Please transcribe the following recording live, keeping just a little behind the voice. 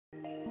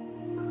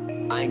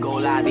I ain't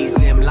gonna lie, these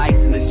dim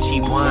lights and this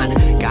cheap wine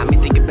got me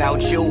thinking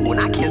about you. When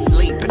I can't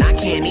sleep and I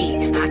can't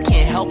eat, I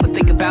can't help but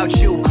think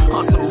about you.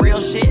 On some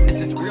real shit,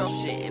 this is real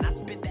shit, and I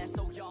spit that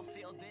so y'all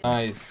feel this.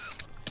 Nice.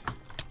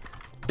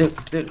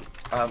 Dude,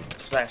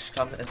 Splash,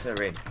 come into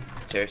raid.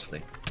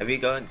 Seriously. If you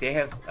go in, they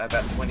have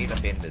about 20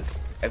 defenders.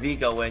 If you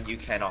go in, you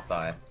cannot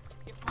die.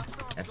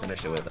 And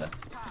finish it with it.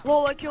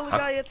 Lol, I killed a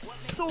guy, it's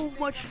so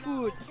much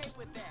food.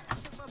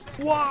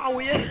 Wow,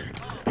 yeah.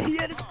 He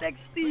had a stack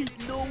Steve,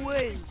 no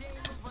way.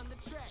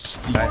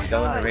 Guys,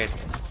 go in the raid.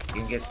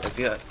 You can get, if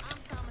you're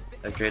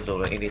a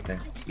dreadlord or anything,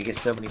 you get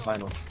so many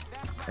finals.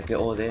 Like they're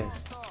all there.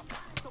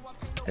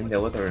 In the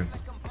other room.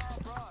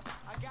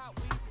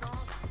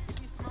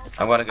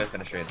 I wanna go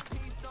finish raid.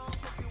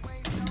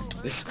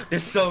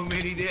 There's so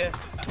many there.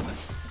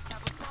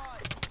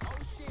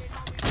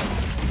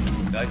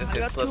 I just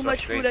got too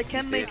much food, I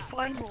can't make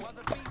finals.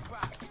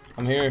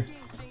 I'm here.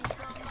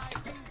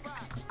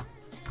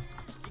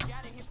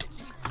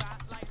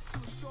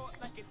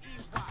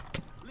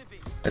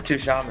 The two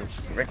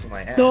shamans wrecking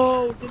my ass.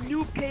 No, the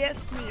noob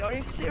KS'd me, are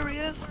you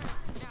serious?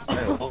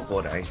 Oh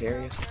god, are you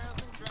serious?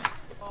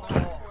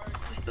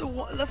 Just a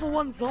level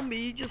 1 zombie,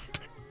 he just...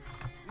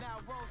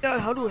 Yeah,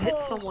 how to hit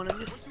someone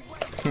and just...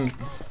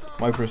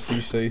 My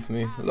prestige saved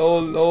me.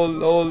 Lol, lol,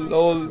 lol,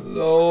 lol,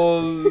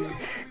 lol.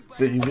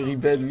 Very, very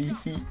bad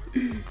Wi-Fi.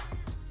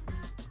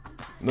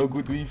 No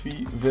good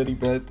Wi-Fi, very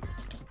bad.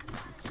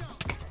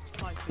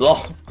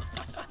 LOL.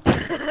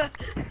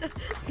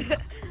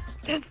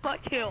 That's my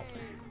kill.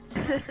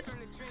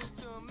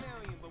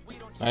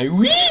 I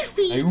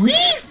Wi-Fi! I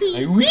Wi-Fi!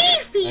 I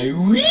Wi-Fi! I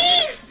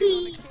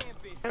Wi-Fi!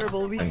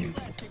 Terrible beefy.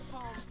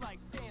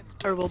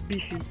 Terrible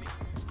beefy.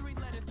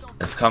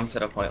 It's come to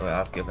the point where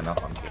I've given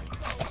up on you.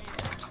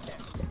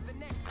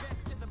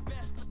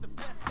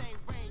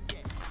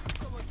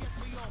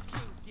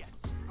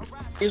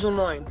 He's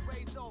online.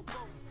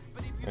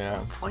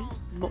 Yeah. King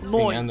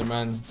No.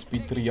 Enderman,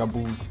 speed 3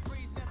 Abuz.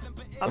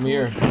 Come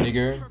here,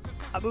 nigger.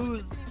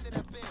 Abuz.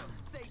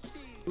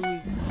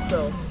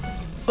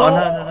 Oh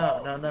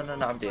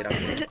no, I'm dead,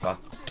 Fuck.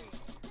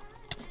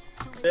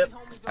 Yep.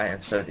 I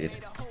am so dead.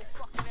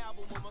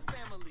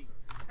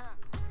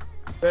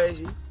 Where is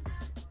he?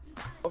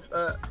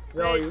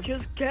 Where are you?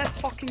 Just get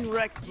fucking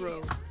wrecked,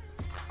 bro.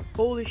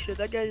 Holy shit,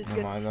 that guy is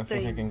getting I don't think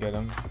I stained. can get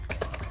him.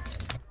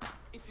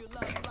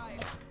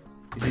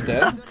 Is he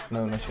dead?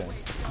 No, not yet.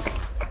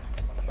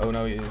 Oh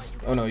no, he is.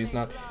 Oh no, he's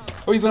not.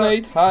 Oh, he's on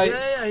 8. Hi.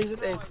 Yeah, he's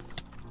at 8.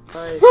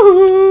 Hi.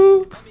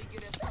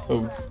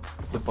 Oh,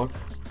 the fuck.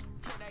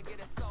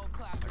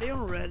 Are they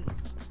on red?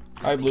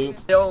 Hi, blue.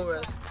 They're on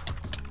red.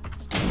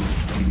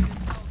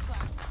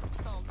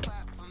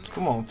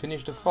 Come on,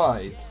 finish the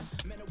fight.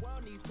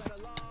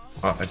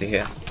 Oh, is he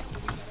here?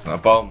 I'm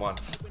gonna bow him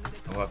once.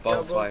 I'm gonna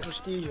bow him twice.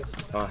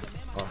 Come on.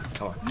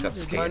 Got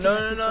this case.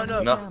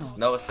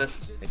 No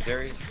assist. Are you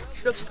serious?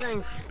 You got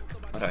strength.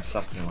 Why do I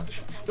suck too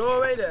much? Go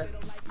away there.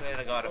 Swear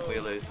to God if we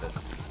lose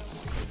this.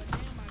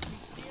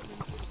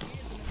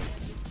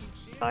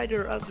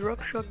 Spider, I'll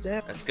drop shot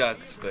them. Let's go,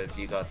 Squid,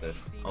 you got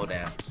this. Oh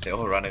damn, they're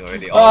all running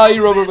already. Ah,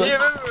 you rubber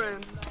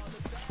band.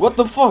 What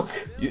the fuck?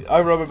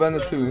 I rubber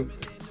banded too.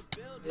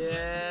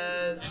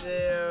 Yeah,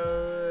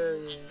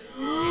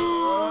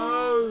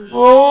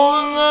 Oh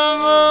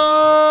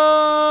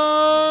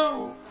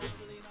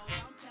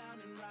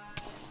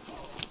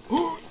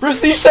no!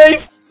 Prestige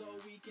safe!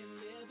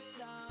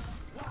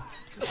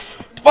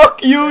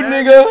 Fuck you,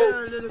 nigga!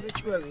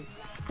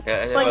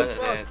 Yeah,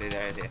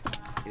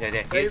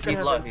 he's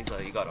low,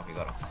 you got him.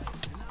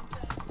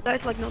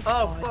 That's like no.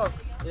 Oh fuck,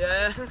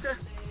 yeah.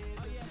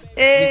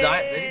 Did he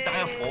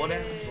die of fall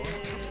damage?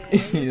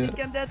 Yeah.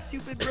 I'm that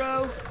stupid,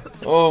 bro.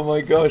 Oh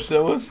my gosh,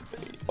 that was...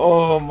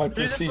 Oh, my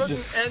prestige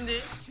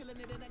just...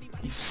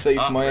 He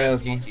saved my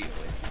ass, man.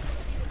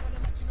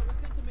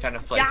 Trying to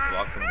place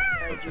blocks and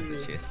put the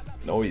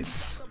chest.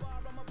 Nice.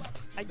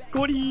 I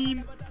got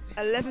him.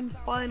 11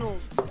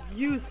 finals.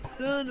 You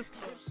son of...